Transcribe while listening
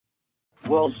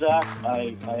Well, Zach,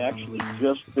 I actually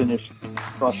just finished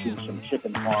crushing some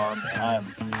chicken farm.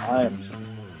 I am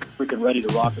freaking ready to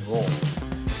rock and roll.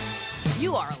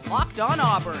 You are Locked On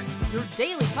Auburn, your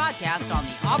daily podcast on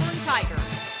the Auburn Tigers.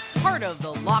 Part of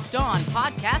the Locked On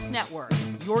Podcast Network,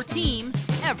 your team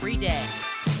every day.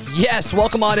 Yes,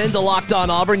 welcome on into Locked On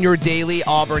Auburn, your daily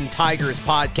Auburn Tigers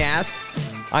podcast.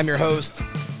 I'm your host,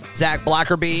 Zach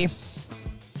Blackerby,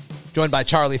 joined by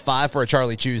Charlie Five for a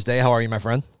Charlie Tuesday. How are you, my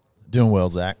friend? Doing well,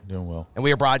 Zach. Doing well. And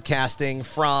we are broadcasting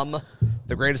from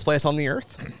the greatest place on the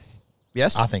earth.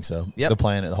 Yes? I think so. Yep.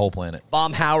 The whole planet.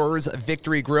 Baumhauer's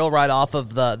Victory Grill right off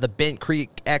of the Bent Creek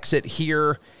exit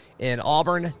here in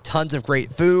Auburn. Tons of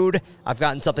great food. I've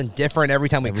gotten something different every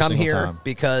time we come here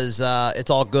because it's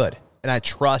all good. And I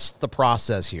trust the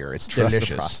process here. It's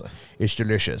delicious. It's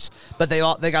delicious. But they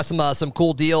got some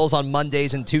cool deals on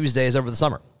Mondays and Tuesdays over the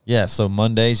summer. Yeah, so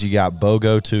Mondays you got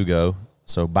BOGO to go.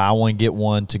 So buy one, get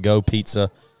one to-go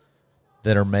pizza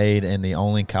that are made in the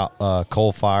only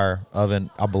coal fire oven,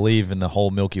 I believe, in the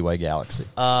whole Milky Way galaxy.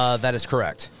 That is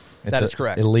correct. That is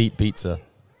correct. Elite pizza.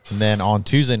 And then on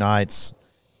Tuesday nights,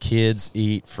 kids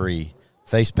eat free.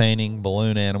 Face painting,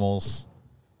 balloon animals.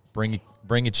 Bring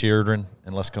your children,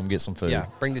 and let's come get some food. Yeah,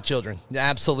 bring the children.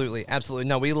 Absolutely, absolutely.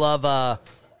 No, we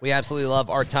absolutely love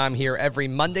our time here. Every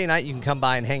Monday night, you can come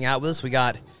by and hang out with us. We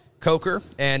got Coker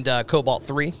and Cobalt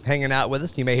 3 hanging out with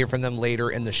us. You may hear from them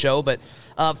later in the show. But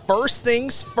first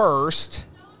things first,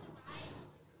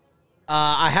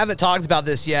 I haven't talked about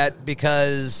this yet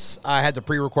because I had to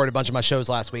pre-record a bunch of my shows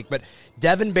last week. But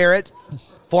Devin Barrett,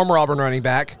 former Auburn running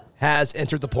back, has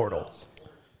entered the portal.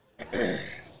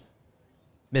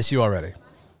 Miss you already.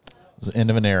 It's the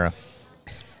end of an era.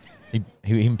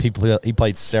 He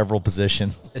played several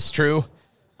positions. It's true.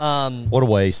 What a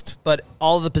waste. But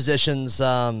all of the positions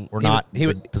were not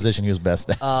the position he was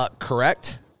best at.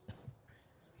 Correct.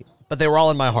 But they were all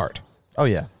in my heart. Oh,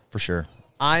 yeah, for sure.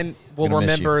 I will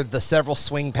remember the several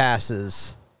swing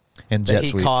passes and that jet he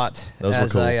sweeps. caught Those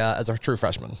as, were cool. as a true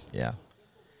freshman. Yeah.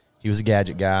 He was a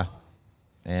gadget guy,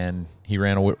 and he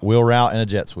ran a wheel route and a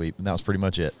jet sweep, and that was pretty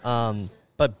much it.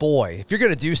 But, boy, if you're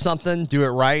going to do something, do it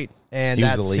right, and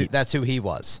that's who he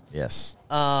was. Yes.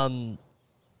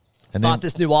 And thought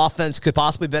this new offense could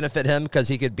possibly benefit him because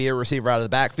he could be a receiver out of the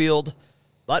backfield,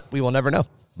 but we will never know.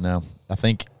 No, I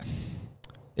think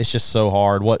it's just so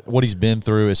hard. What he's been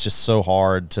through is just so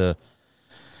hard to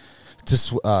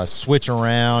switch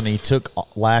around. He took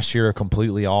last year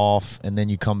completely off, and then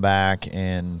you come back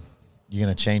and you're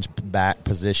going to change back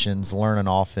positions, learn an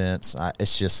offense. He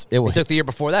took the year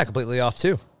before that completely off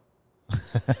too.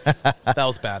 That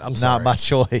was bad. I'm sorry. Not my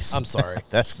choice. I'm sorry.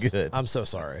 That's good. I'm so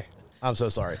sorry.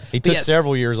 He took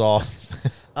several years off.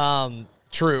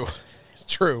 True.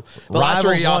 But last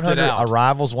year he opted out. A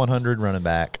Rivals 100 running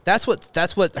back. That's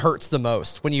what hurts the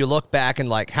most when you look back and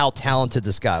like how talented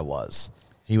this guy was.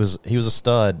 He was a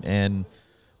stud, and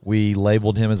we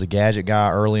labeled him as a gadget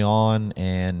guy early on,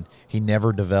 and he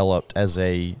never developed his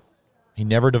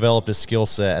skill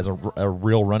set as a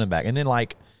real running back. And then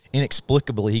like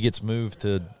inexplicably he gets moved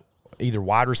to either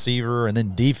wide receiver and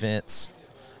then defense.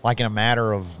 Like in a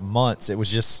matter of months, it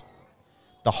was just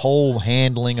the whole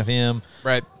handling of him.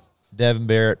 Right. Devin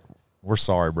Barrett, we're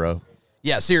sorry, bro.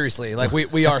 Yeah, seriously. Like,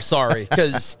 we are sorry.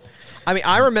 Because, I mean,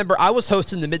 I remember I was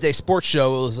hosting the midday sports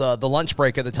show. It was the lunch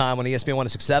break at the time on ESPN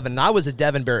 106.7, and I was a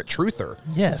Devin Barrett truther.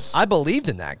 Yes. I believed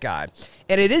in that guy.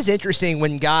 And it is interesting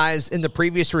when guys in the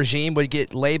previous regime would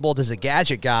get labeled as a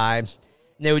gadget guy, and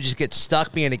they would just get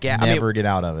stuck being a gadget. Never get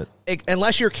out of it.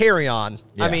 Unless you're carry on.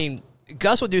 Yeah. I mean,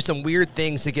 Gus would do some weird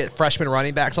things to get freshman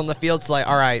running backs on the field. It's like,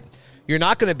 all right, you're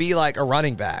not going to be like a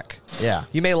running back. Yeah.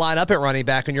 You may line up at running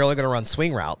back and you're only going to run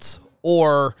swing routes.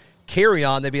 Or carry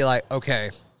on, they'd be like, okay,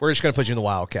 we're just going to put you in the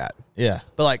Wildcat. Yeah.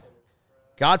 But like,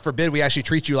 God forbid we actually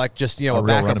treat you like just, a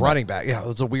backup running back. Yeah,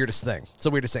 it's the weirdest thing.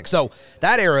 So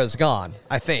that era is gone,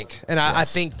 I think. And I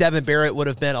think Devin Barrett would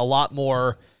have been a lot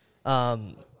more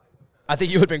I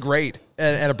think you would have been great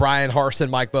in a Brian Harsin,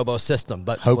 Mike Bobo system.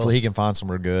 But hopefully he can find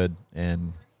somewhere good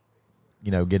and,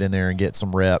 get in there and get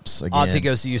some reps again. Odds he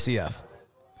goes to UCF.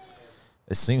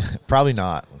 It seems probably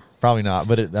not.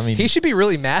 But he should be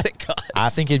really mad at Gus. I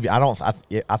think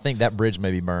I think that bridge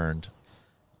may be burned.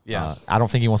 Yeah. I don't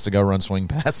think he wants to go run swing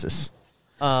passes.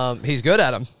 He's good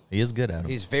at them. He is good at them.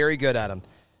 He's very good at them.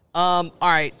 All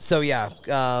right. So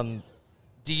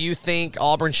do you think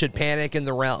Auburn should panic in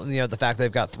the round? The fact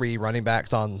they've got 3 running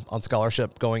backs on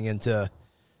scholarship going into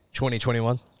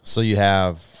 2021. So you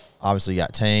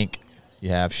got Tank, you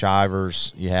have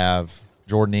Shivers, you have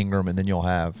Jordan Ingram, and then you'll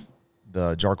have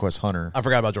the Jarquez Hunter. I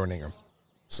forgot about Jordan Ingram.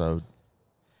 So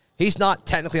He's not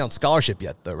technically on scholarship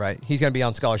yet, though, right? He's going to be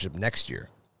on scholarship next year.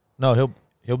 No,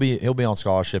 he'll be on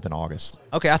scholarship in August.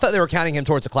 Okay, I thought they were counting him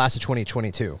towards the class of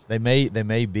 2022. They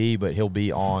may be, but he'll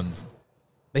be on.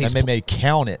 They may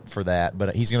count it for that,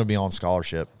 but he's going to be on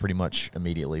scholarship pretty much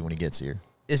immediately when he gets here.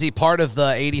 Is he part of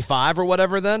the 85 or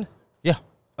whatever then? Yeah.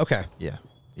 Okay. Yeah.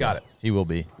 Got it. He will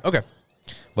be. Okay.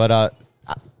 But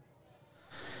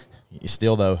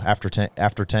still though, after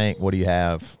Tank, what do you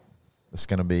have? It's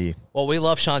going to be. Well, we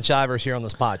love Sean Shivers here on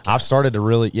this podcast. I've started to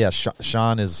really,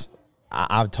 Sean is.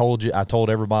 I told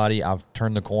everybody, I've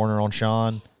turned the corner on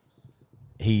Sean.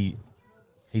 He'll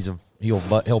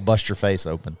bust your face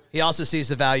open. He also sees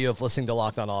the value of listening to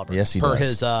Locked on Auburn. Yes, he per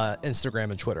does. his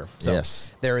Instagram and Twitter. So yes,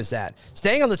 there is that.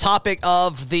 Staying on the topic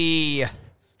of the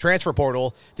transfer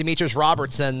portal, Demetrius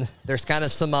Robertson. There's kind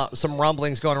of some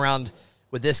rumblings going around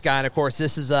with this guy, and of course,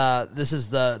 this is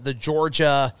the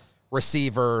Georgia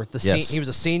receiver. He was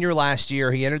a senior last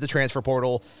year. He entered the transfer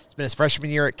portal. It's been his freshman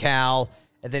year at Cal,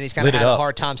 and then he's kind of had a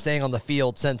hard time staying on the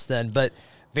field since then. But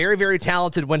very, very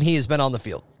talented when he has been on the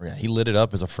field. Yeah, he lit it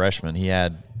up as a freshman. He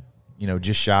had,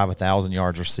 just shy of 1,000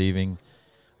 yards receiving,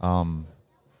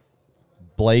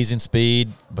 blazing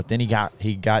speed. But then he got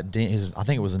his, I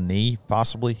think it was a knee,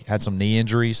 possibly had some knee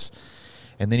injuries,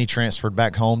 and then he transferred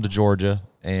back home to Georgia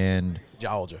and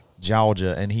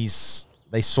Georgia, and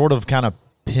they sort of kind of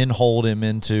pinholed him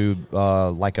into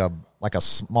like a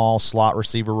small slot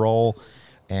receiver role,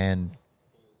 and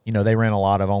they ran a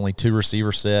lot of only 2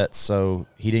 receiver sets, so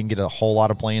he didn't get a whole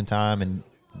lot of playing time and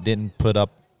didn't put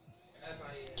up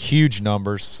huge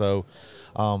numbers. So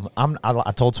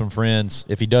I told some friends,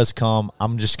 if he does come,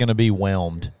 I'm just going to be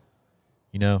whelmed.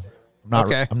 I'm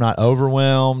not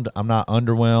overwhelmed. I'm not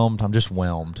underwhelmed. I'm just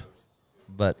whelmed.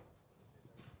 But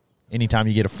anytime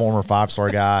you get a former 5-star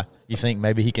guy, you think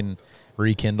maybe he can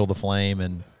rekindle the flame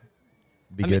and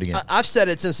be good again. I've said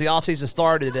it since the offseason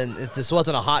started, and if this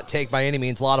wasn't a hot take by any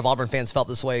means, a lot of Auburn fans felt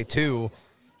this way too.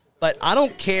 But I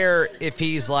don't care if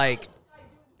he's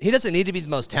he doesn't need to be the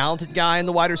most talented guy in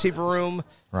the wide receiver room.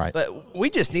 Right. But we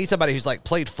just need somebody who's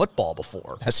played football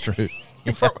before. That's true.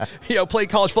 Played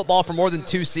college football for more than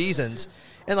 2 seasons.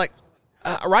 And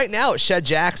right now it's Shed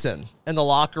Jackson in the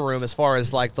locker room as far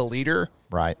as the leader.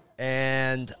 Right.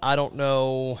 And I don't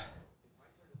know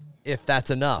if that's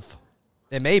enough.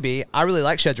 It may be. I really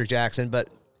like Shedrick Jackson, but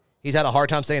he's had a hard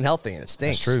time staying healthy, and it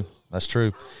stinks. That's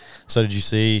true. So did you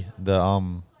see the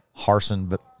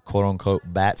Harsin quote-unquote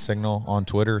bat signal on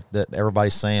Twitter that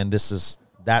everybody's saying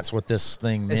that's what this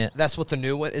thing meant? That's what the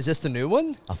new one – is this the new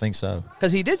one? I think so.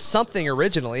 Because he did something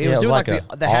originally. He was doing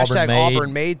the hashtag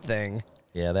Auburn Made thing.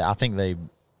 Yeah, I think they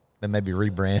may be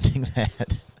rebranding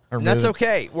that. And that's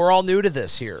okay. We're all new to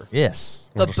this here.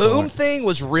 Yes. The boom thing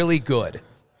was really good.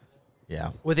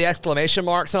 Yeah. With the exclamation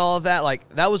marks and all of that,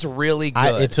 that was really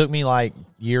good. It took me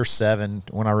year 7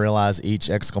 when I realized each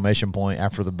exclamation point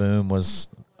after the boom was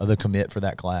the commit for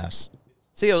that class.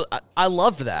 See, I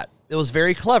loved that. It was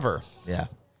very clever. Yeah.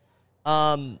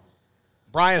 Brian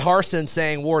Harsin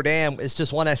saying "War Damn" is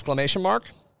just one exclamation mark.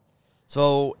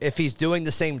 So if he's doing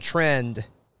the same trend,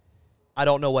 I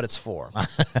don't know what it's for.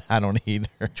 I don't either.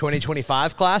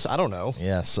 2025 class? I don't know.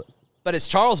 Yes. But is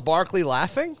Charles Barkley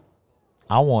laughing?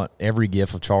 I want every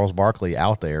gif of Charles Barkley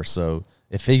out there. So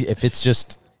if it's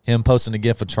just him posting a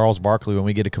gif of Charles Barkley when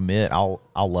we get a commit, I'll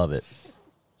love it.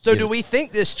 So do we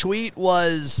think this tweet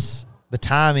was the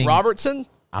timing Robertson?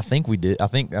 I think we did. I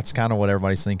think that's kind of what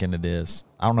everybody's thinking it is.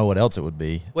 I don't know what else it would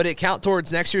be. Would it count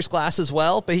towards next year's class as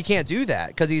well? But he can't do that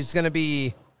because he's going to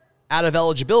be out of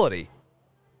eligibility.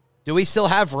 Do we still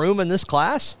have room in this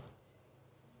class?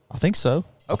 I think so.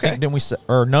 Okay. Didn't we?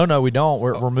 Or no, we don't.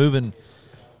 We're moving.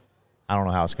 I don't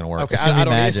know how it's going to work. Okay. It's going to be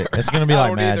magic. It's going to be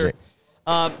like magic.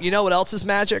 You know what else is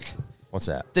magic? What's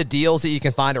that? The deals that you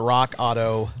can find at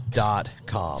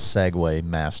rockauto.com. Segway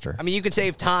master. I mean, you can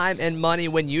save time and money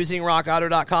when using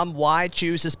rockauto.com. Why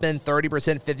choose to spend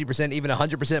 30%, 50%, even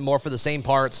 100% more for the same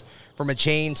parts from a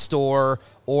chain store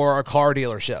or a car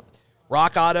dealership?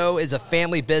 Rock Auto is a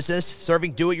family business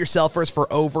serving do-it-yourselfers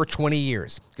for over 20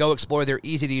 years. Go explore their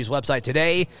easy-to-use website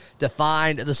today to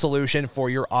find the solution for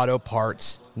your auto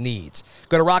parts needs.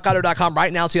 Go to rockauto.com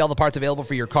right now to see all the parts available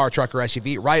for your car, truck, or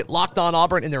SUV. Right, Locked On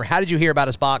Auburn in their How Did You Hear About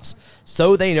Us box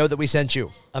so they know that we sent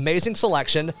you. Amazing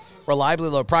selection, reliably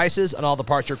low prices, and all the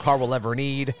parts your car will ever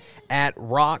need at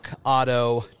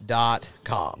rockauto.com.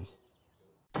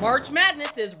 March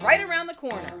Madness is right around the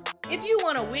corner. If you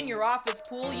want to win your office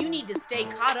pool, you need to stay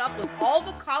caught up with all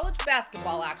the college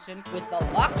basketball action with the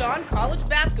Locked On College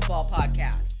Basketball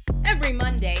Podcast. Every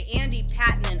Monday, Andy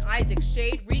Patton and Isaac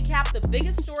Shade recap the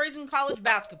biggest stories in college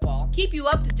basketball, keep you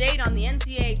up to date on the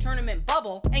NCAA tournament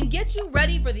bubble, and get you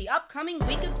ready for the upcoming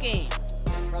week of games.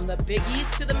 From the Big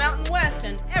East to the Mountain West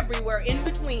and everywhere in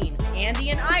between, Andy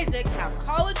and Isaac have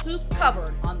college hoops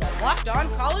covered on the Locked On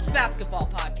College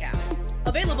Basketball Podcast.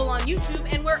 Available on YouTube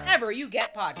and wherever you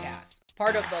get podcasts.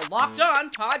 Part of the Locked On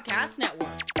Podcast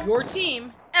Network. Your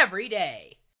team every day.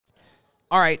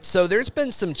 All right, so there's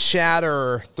been some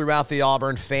chatter throughout the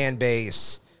Auburn fan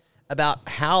base about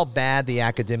how bad the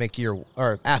academic year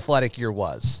or athletic year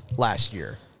was last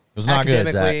year. It was not good,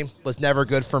 academically, Zach. was never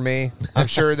good for me. I'm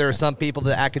sure there are some people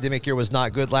that academic year was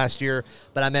not good last year,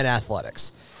 but I meant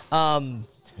athletics.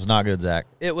 It was not good, Zach.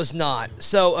 It was not.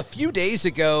 So a few days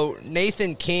ago,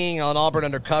 Nathan King on Auburn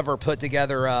Undercover put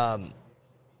together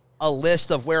a list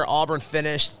of where Auburn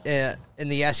finished in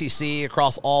the SEC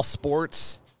across all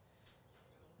sports.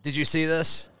 Did you see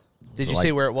this? Did you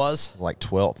see where it was? Like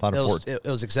 12th out of 14. It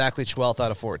was exactly 12th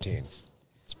out of 14.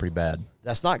 It's pretty bad.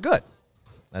 That's not good.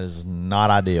 That is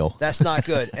not ideal. That's not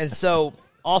good. And so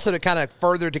also to kind of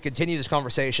further to continue this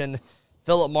conversation,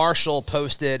 Philip Marshall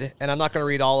posted, and I'm not going to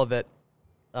read all of it.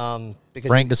 Because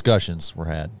frank discussions were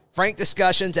had. Frank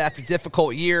discussions after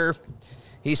difficult year.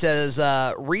 He says,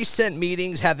 recent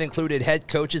meetings have included head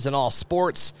coaches in all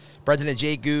sports, President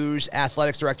Jay Gouge,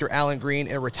 Athletics Director Alan Green,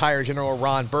 and retired General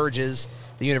Ron Burgess,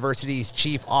 the university's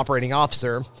chief operating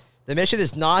officer. The mission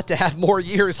is not to have more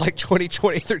years like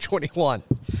 2020 through 21.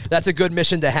 That's a good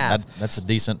mission to have. That's a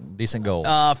decent goal.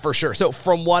 For sure. So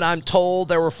from what I'm told,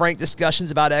 there were frank discussions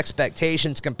about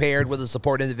expectations compared with the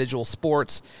support individual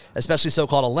sports, especially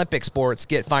so-called Olympic sports,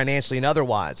 get financially and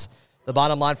otherwise. The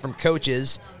bottom line from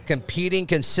coaches, competing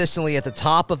consistently at the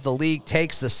top of the league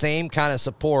takes the same kind of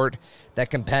support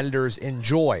that competitors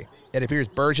enjoy. It appears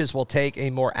Burgess will take a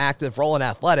more active role in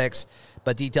athletics,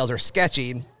 but details are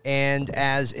sketchy, and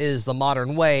as is the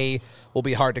modern way, will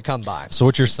be hard to come by. So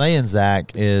what you're saying,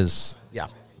 Zach, is yeah,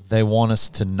 they want us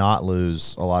to not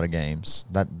lose a lot of games.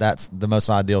 That's the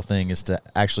most ideal thing, is to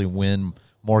actually win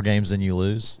more games than you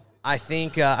lose. I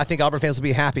think Auburn fans will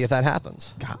be happy if that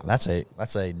happens. God,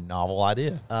 that's a novel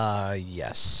idea.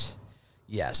 Yes.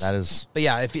 That is. But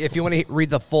yeah, if you want to read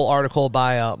the full article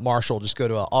by Marshall, just go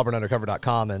to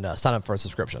auburnundercover.com and sign up for a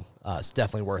subscription. It's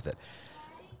definitely worth it.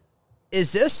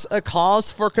 Is this a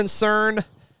cause for concern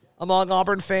among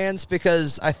Auburn fans?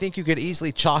 Because I think you could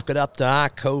easily chalk it up to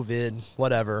COVID,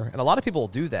 whatever, and a lot of people will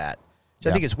do that. Which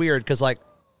I think it's weird because like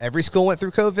every school went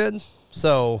through COVID,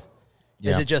 so.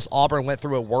 Yeah. Is it just Auburn went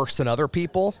through it worse than other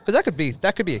people? Because that could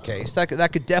be a case. That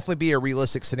could definitely be a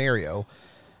realistic scenario.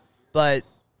 But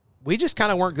we just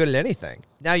kind of weren't good at anything.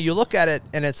 Now you look at it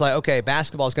and it's like, okay,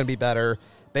 basketball is going to be better,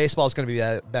 baseball is going to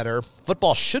be better,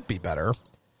 football should be better.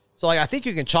 So like I think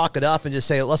you can chalk it up and just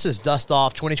say, let's just dust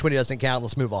off. 2020 doesn't count.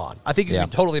 Let's move on. I think you can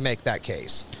totally make that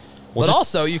case. Well, but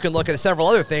also you can look at several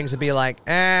other things and be like,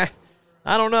 I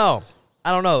don't know.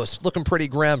 It's looking pretty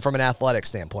grim from an athletic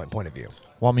point of view.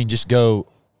 Well, I mean, just go.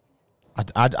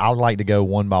 I'd like to go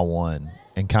one by one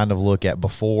and kind of look at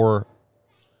before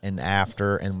and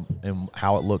after and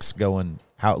how it looks going,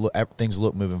 things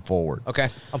look moving forward. Okay,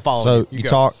 I'm following.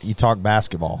 So you talk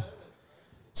basketball.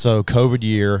 So COVID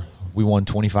year, we won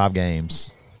 25 games,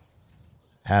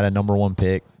 had a number one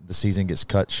pick. The season gets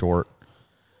cut short.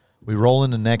 We roll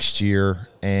into next year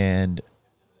and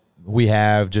we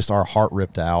have just our heart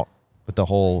ripped out with the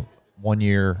whole 1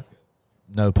 year.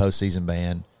 No postseason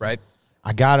ban. Right.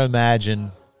 I got to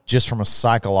imagine, just from a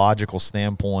psychological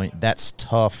standpoint, that's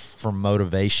tough for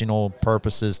motivational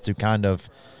purposes to kind of,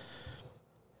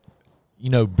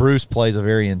 Bruce plays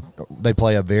they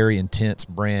play a very intense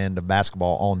brand of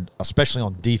basketball especially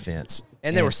on defense.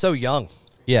 And they were so young.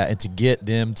 Yeah. And to get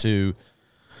them to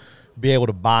be able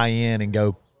to buy in and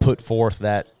go put forth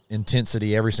that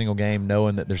intensity every single game,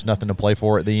 knowing that there's nothing to play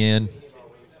for at the end,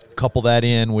 couple that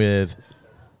in with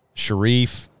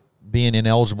Sharif being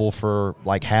ineligible for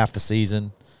like half the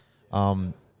season.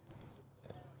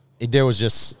 There was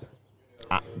just,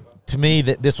 to me,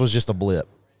 that this was just a blip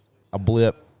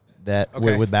that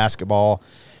with basketball,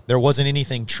 there wasn't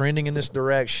anything trending in this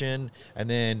direction. And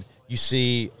then you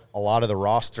see a lot of the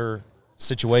roster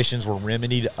situations were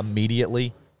remedied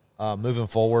immediately moving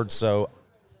forward. So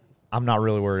I'm not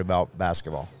really worried about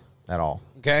basketball at all.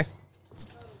 Okay.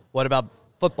 What about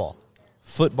football?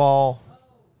 Football.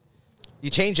 You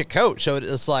change a coach, so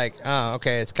it's like, oh,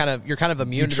 okay, you're kind of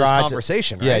immune to this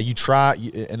conversation, right? Yeah, you try.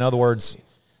 In other words,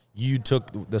 you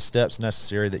took the steps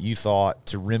necessary that you thought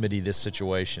to remedy this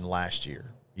situation last year.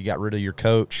 You got rid of your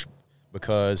coach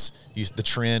because the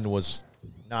trend was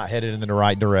not headed in the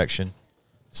right direction.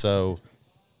 So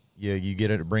you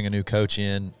get it, bring a new coach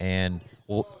in, and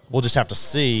we'll just have to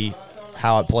see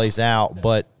how it plays out.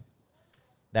 But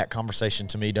that conversation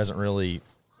to me doesn't really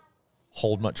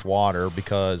hold much water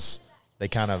because they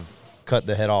kind of cut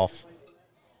the head off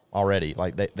already.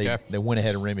 Like they went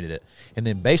ahead and remedied it. And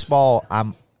then baseball,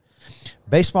 I'm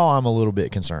a little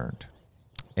bit concerned,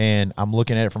 and I'm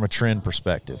looking at it from a trend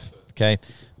perspective. Okay,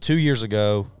 2 years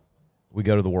ago, we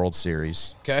go to the World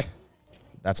Series. Okay,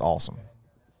 that's awesome.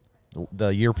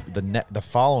 The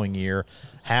following year,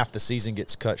 half the season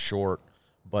gets cut short,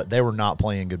 but they were not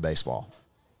playing good baseball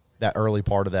that early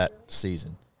part of that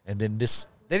season. And then they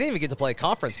didn't even get to play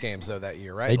conference games though that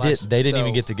year, right? They didn't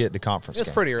even get to conference games.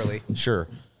 It's pretty early. Sure.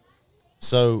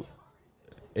 So,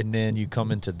 and then you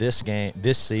come into this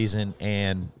season,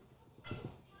 and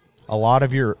a lot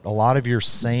of your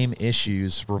same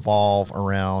issues revolve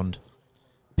around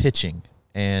pitching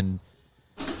and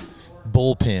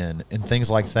bullpen and things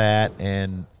like that,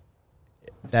 and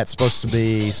that's supposed to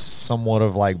be somewhat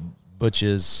of like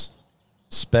Butch's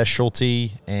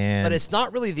specialty. But it's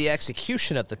not really the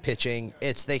execution of the pitching,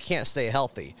 it's they can't stay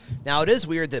healthy. Now, it is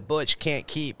weird that Butch can't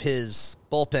keep his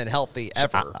bullpen healthy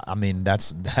ever. I mean,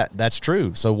 that's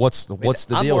true. So what's the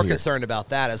deal I'm more here? concerned about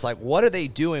that. It's like, what are they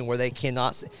doing where they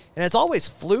cannot, and it's always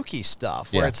fluky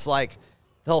stuff where it's like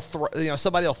they'll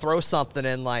somebody will throw something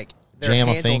and like their jam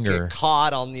a hand finger, will get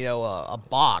caught on a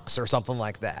box or something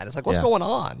like that. It's like, what's going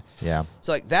on? Yeah.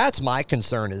 So like that's my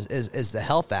concern is the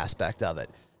health aspect of it.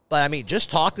 But I mean, just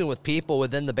talking with people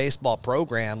within the baseball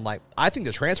program, like I think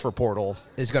the transfer portal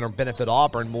is going to benefit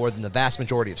Auburn more than the vast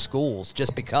majority of schools,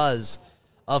 just because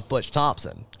of Butch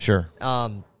Thompson. Sure. I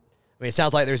mean, it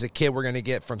sounds like there's a kid we're going to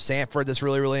get from Samford that's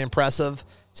really, really impressive.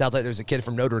 Sounds like there's a kid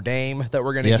from Notre Dame that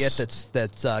we're going to get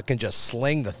that's can just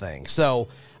sling the thing. So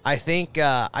I think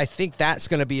that's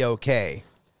going to be okay.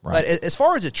 Right. But as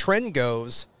far as a trend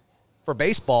goes for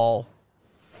baseball,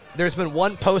 there's been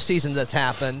one postseason that's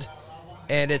happened,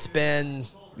 and it's been,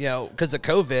 because of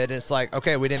COVID, it's like,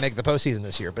 okay, we didn't make the postseason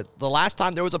this year. But the last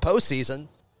time there was a postseason,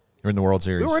 you're in the World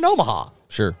Series. We were in Omaha.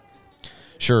 Sure.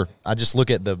 I just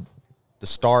look at the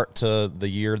start to the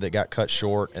year that got cut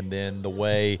short, and then the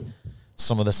way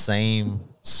some of the same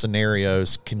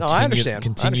scenarios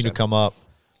continue to come up.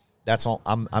 That's all.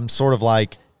 I'm sort of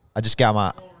like, I just got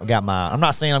my. I'm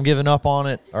not saying I'm giving up on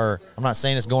it, or I'm not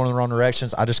saying it's going in the wrong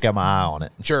directions. I just got my eye on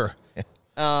it. Sure.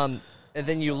 And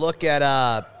then you look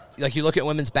at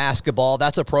women's basketball.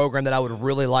 That's a program that I would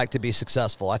really like to be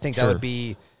successful. I think that would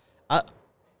be.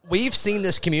 We've seen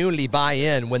this community buy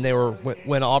in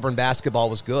when Auburn basketball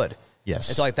was good. Yes.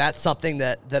 And so like that's something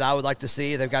that I would like to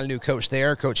see. They've got a new coach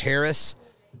there, Coach Harris.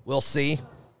 We'll see.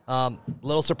 A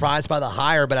little surprised by the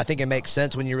hire, but I think it makes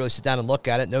sense when you really sit down and look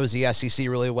at it. Knows the SEC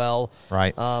really well.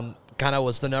 Right. Kind of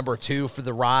was the number 2 for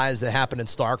the rise that happened in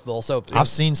Starkville. So I've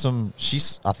seen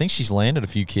I think she's landed a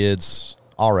few kids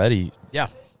already. Yeah.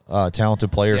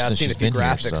 Talented players since she's been here.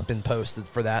 I've seen a few graphics been posted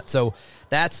for that. So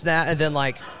that's that. And then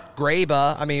like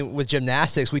Graba, I mean, with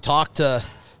gymnastics, we talked to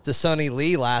Sonny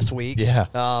Lee last week. Yeah.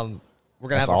 We're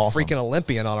going to have a freaking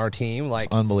Olympian on our team. Like,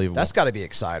 it's unbelievable. That's got to be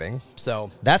exciting. So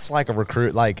that's like a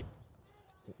recruit, like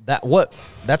that.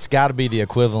 That's got to be the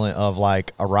equivalent of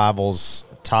like a Rivals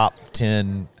top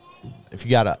 10. If you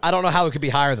got I don't know how it could be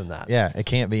higher than that. Yeah, it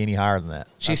can't be any higher than that.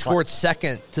 She scored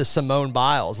second to Simone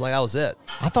Biles. Like, that was it.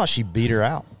 I thought she beat her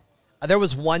out. There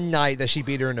was one night that she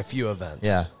beat her in a few events.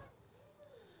 Yeah.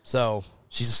 So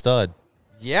she's a stud.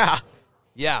 Yeah.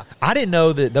 I didn't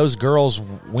know that those girls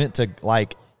went to,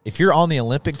 like, if you're on the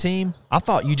Olympic team, I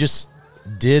thought you just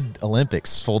did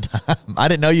Olympics full time. I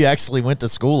didn't know you actually went to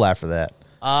school after that.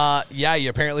 Yeah, you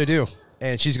apparently do.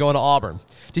 And she's going to Auburn.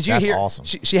 Did you hear? Awesome.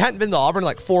 She hadn't been to Auburn in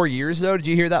like 4 years, though. Did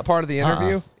you hear that part of the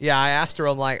interview? Yeah, I asked her.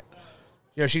 I'm like,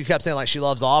 she kept saying like she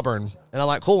loves Auburn, and I'm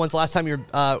like, cool. When's the last time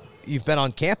you've been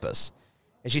on campus?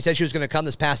 And she said she was going to come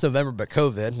this past November, but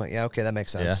COVID. I'm like, yeah, okay, that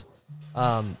makes sense.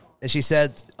 Yeah. And she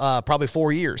said probably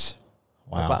 4 years.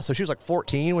 Wow. So she was like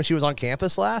 14 when she was on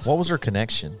campus last. What was her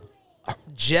connection?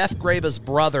 Jeff Graba's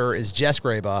brother is Jess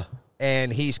Graba,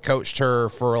 and he's coached her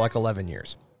for like 11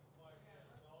 years.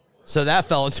 So that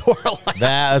fell into our lap.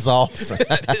 That is awesome.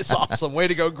 That is awesome. Way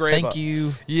to go, Graba. Thank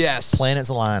you. Yes. Planets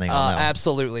aligning on that one.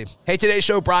 Absolutely. Hey, today's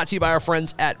show brought to you by our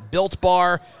friends at Built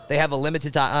Bar. They have a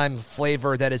limited time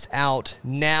flavor that is out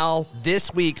now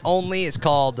this week only. It's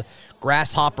called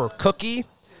Grasshopper Cookie.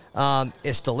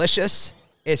 It's delicious.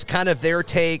 It's kind of their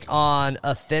take on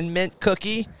a Thin Mint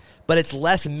cookie, but it's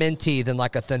less minty than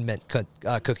like a Thin Mint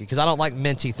cookie because I don't like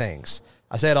minty things.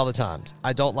 I say it all the time.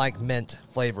 I don't like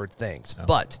mint-flavored things. Oh.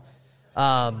 But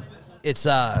it's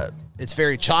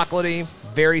very chocolatey,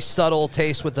 very subtle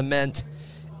taste with the mint,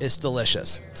 It's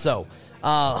delicious. So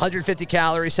 150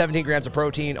 calories, 17 grams of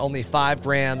protein, only 5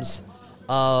 grams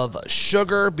of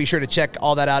sugar. Be sure to check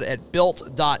all that out at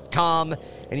built.com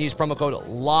and use promo code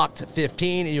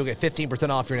LOCKED15 and you'll get 15%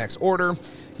 off your next order.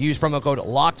 Use promo code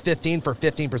LOCKED15 for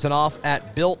 15% off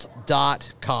at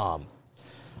built.com.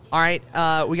 All right,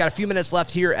 we got a few minutes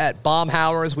left here at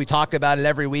Baumhauer's. We talk about it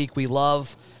every week. We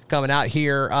love coming out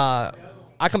here.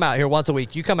 I come out here once a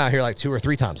week. You come out here like 2 or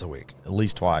 3 times a week. At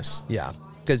least twice. Yeah,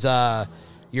 because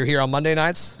you're here on Monday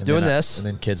nights And doing then this. And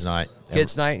then kids' night.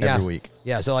 Kids' night, yeah. Every week.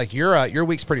 Yeah, so like your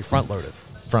week's pretty front-loaded.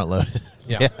 Front-loaded.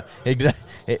 Yeah.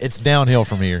 It's downhill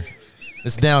from here.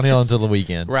 It's downhill until the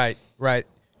weekend. Right.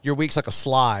 Your week's like a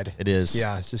slide. It is.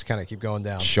 Yeah, it's just kind of keep going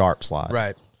down. Sharp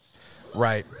slide.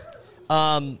 Right.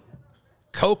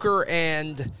 Coker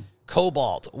and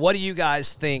Cobalt. What do you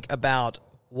guys think about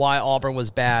why Auburn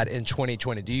was bad in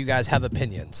 2020? Do you guys have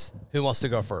opinions? Who wants to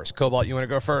go first? Cobalt, you want to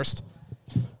go first?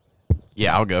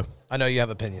 Yeah, I'll go. I know you have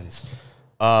opinions.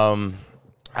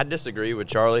 I disagree with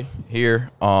Charlie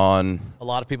here on. A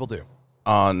lot of people do.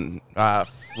 Love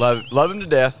him to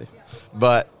death,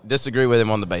 but disagree with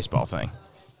him on the baseball thing.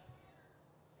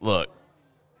 Look,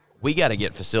 we got to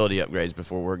get facility upgrades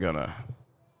before we're gonna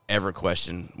ever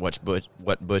question what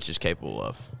Butch is capable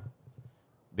of,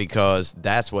 because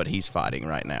that's what he's fighting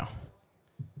right now.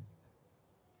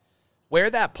 Where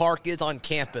that park is on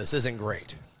campus isn't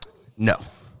great. No.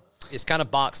 It's kind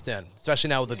of boxed in, especially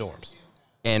now with the dorms.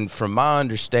 And from my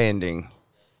understanding,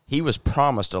 he was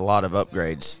promised a lot of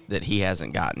upgrades that he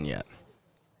hasn't gotten yet.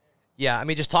 Yeah, I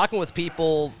mean, just talking with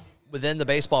people within the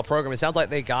baseball program, it sounds like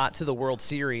they got to the World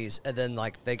Series and then,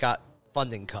 like, they got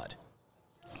funding cut.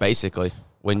 Basically,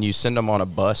 when you send them on a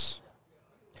bus,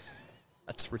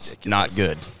 that's ridiculous. It's not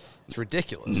good. It's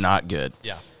ridiculous. Not good.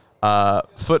 Yeah.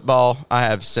 Football, I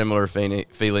have similar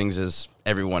feelings as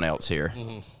everyone else here.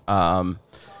 Mm-hmm.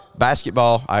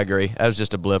 Basketball, I agree. That was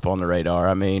just a blip on the radar.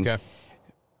 I mean, okay.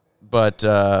 But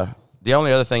the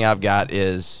only other thing I've got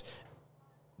is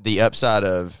the upside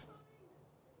of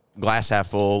glass half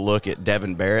full look at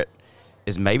Devin Barrett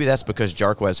is maybe that's because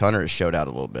Jarquez Hunter has showed out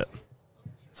a little bit.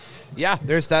 Yeah,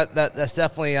 there's that's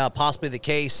definitely possibly the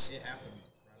case.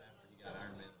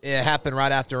 It happened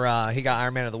right after he got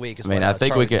Iron Man of the Week. I mean, I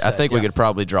think we could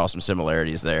probably draw some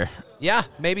similarities there. Yeah,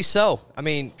 maybe so. I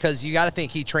mean, because you got to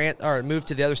think he moved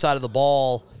to the other side of the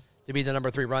ball to be the number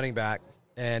 3 running back,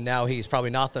 and now he's probably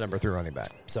not the number 3 running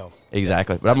back. So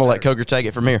exactly, but I'm gonna let Coker take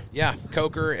it from here. Yeah,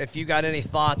 Coker, if you got any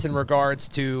thoughts in regards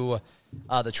to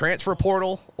the transfer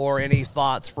portal or any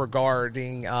thoughts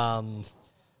regarding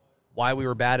why we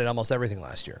were bad at almost everything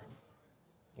last year.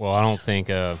 Well, I don't think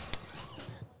the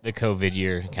COVID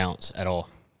year counts at all,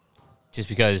 just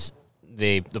because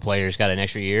the players got an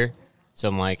extra year. So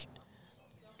I'm like,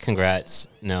 congrats.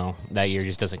 No, that year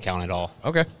just doesn't count at all.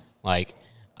 Okay. Like,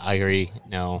 I agree.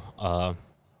 No,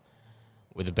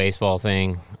 with the baseball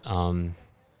thing,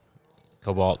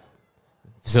 Cobalt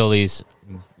facilities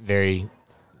very,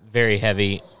 very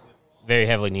heavy, very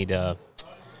heavily need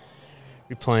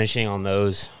replenishing on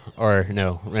those, or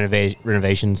no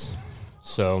renovations.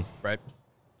 So right.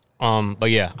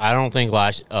 But yeah, I don't think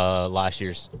last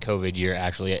year's COVID year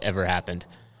actually ever happened.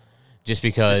 Just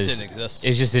because it just didn't exist.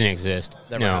 It just didn't exist.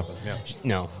 Never happened. Yeah.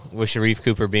 No, with Sharif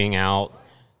Cooper being out,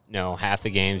 no, half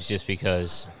the games just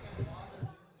because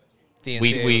the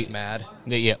NCAA was mad.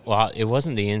 Yeah, well, it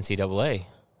wasn't the NCAA.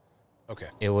 Okay.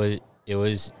 It was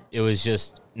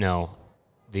just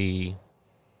the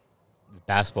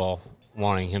basketball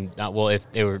wanting him. Well,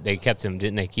 if they kept him,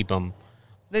 didn't they keep him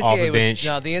off the bench?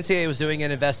 No, the NCAA was doing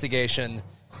an investigation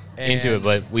into it,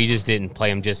 but we just didn't play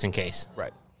him just in case.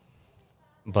 Right.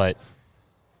 But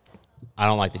I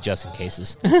don't like the just in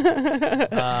cases.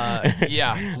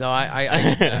 Yeah. No, I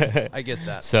get that. I get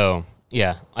that. So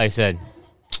yeah, like I said,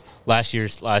 last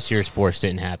year's sports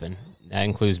didn't happen. That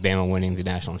includes Bama winning the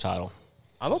national title.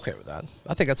 I'm okay with that.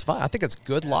 I think that's fine. I think it's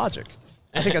good logic.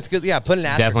 I think that's good. Yeah, put an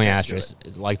asterisk. Definitely asterisk.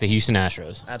 It's like the Houston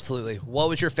Astros. Absolutely. What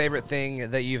was your favorite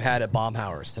thing that you've had at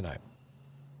Baumhauer's tonight?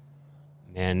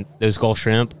 Man, those Gulf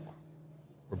shrimp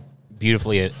were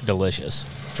beautifully delicious.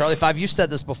 Charlie 5, you said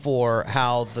this before,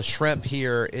 how the shrimp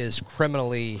here is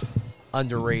criminally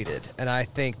underrated, and I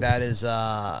think that is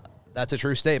that's a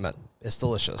true statement. It's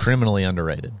delicious. Criminally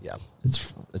underrated. Yeah.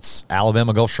 It's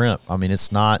Alabama Gulf shrimp. I mean,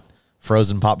 it's not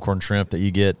frozen popcorn shrimp that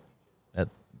you get at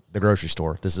the grocery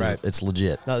store. This is It's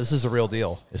legit. No, this is the real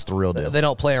deal. It's the real deal. They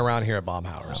don't play around here at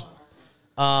Baumhauer's.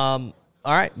 All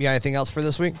right, you got anything else for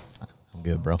this week? I'm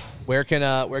good, bro. Where can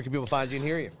people find you and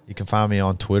hear you? You can find me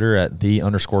on Twitter at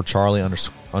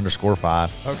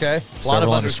 _Charlie_5. Okay. A lot of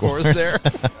underscores there.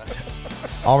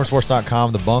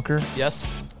 AuburnSports.com, The Bunker. Yes.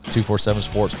 247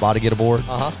 Sports Body Get Aboard.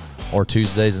 Or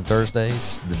Tuesdays and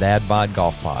Thursdays, the Dad Bod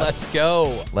Golf Pod. Let's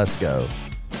go. Let's go.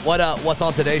 What's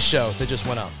on today's show that just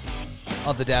went up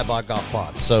of the Dad Bod Golf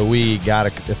Pod? So we got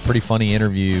a pretty funny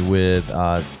interview with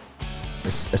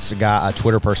it's a guy, a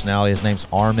Twitter personality. His name's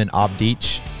Armin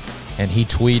Abdic, and he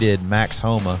tweeted Max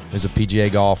Homa, who's a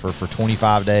PGA golfer, for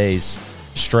 25 days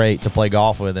straight to play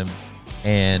golf with him.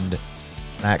 And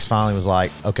Max finally was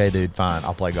like, okay, dude, fine,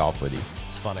 I'll play golf with you.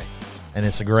 It's funny. And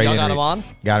it's a great interview. Got him on?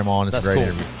 Got him on. It's That's a great cool.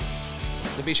 interview.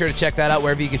 So be sure to check that out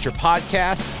wherever you get your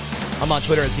podcasts. I'm on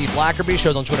Twitter at Z Blackerby.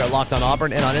 Shows on Twitter at Locked On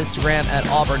Auburn, and on Instagram at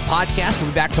Auburn Podcast.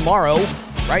 We'll be back tomorrow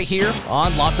right here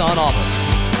on Locked On Auburn.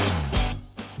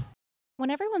 When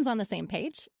everyone's on the same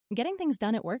page, getting things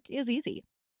done at work is easy.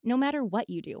 No matter what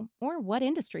you do or what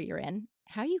industry you're in,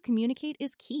 how you communicate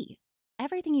is key.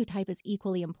 Everything you type is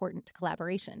equally important to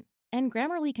collaboration, and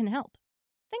Grammarly can help.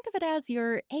 Think of it as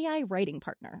your AI writing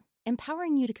partner,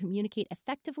 empowering you to communicate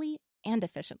effectively and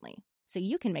efficiently, so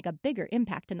you can make a bigger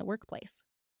impact in the workplace.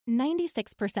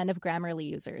 96% of Grammarly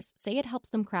users say it helps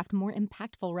them craft more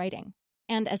impactful writing.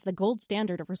 And as the gold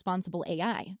standard of responsible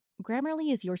AI,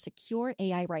 Grammarly is your secure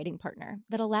AI writing partner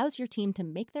that allows your team to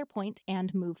make their point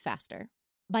and move faster.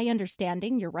 By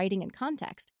understanding your writing and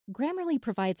context, Grammarly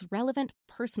provides relevant,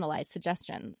 personalized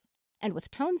suggestions. And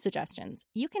with tone suggestions,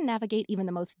 you can navigate even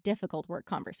the most difficult work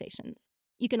conversations.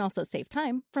 You can also save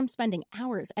time from spending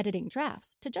hours editing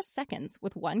drafts to just seconds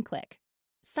with one click.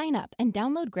 Sign up and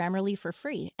download Grammarly for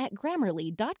free at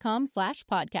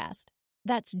Grammarly.com/podcast.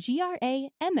 That's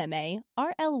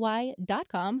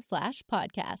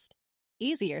GRAMMARLY.com/podcast.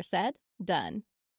 Easier said, done.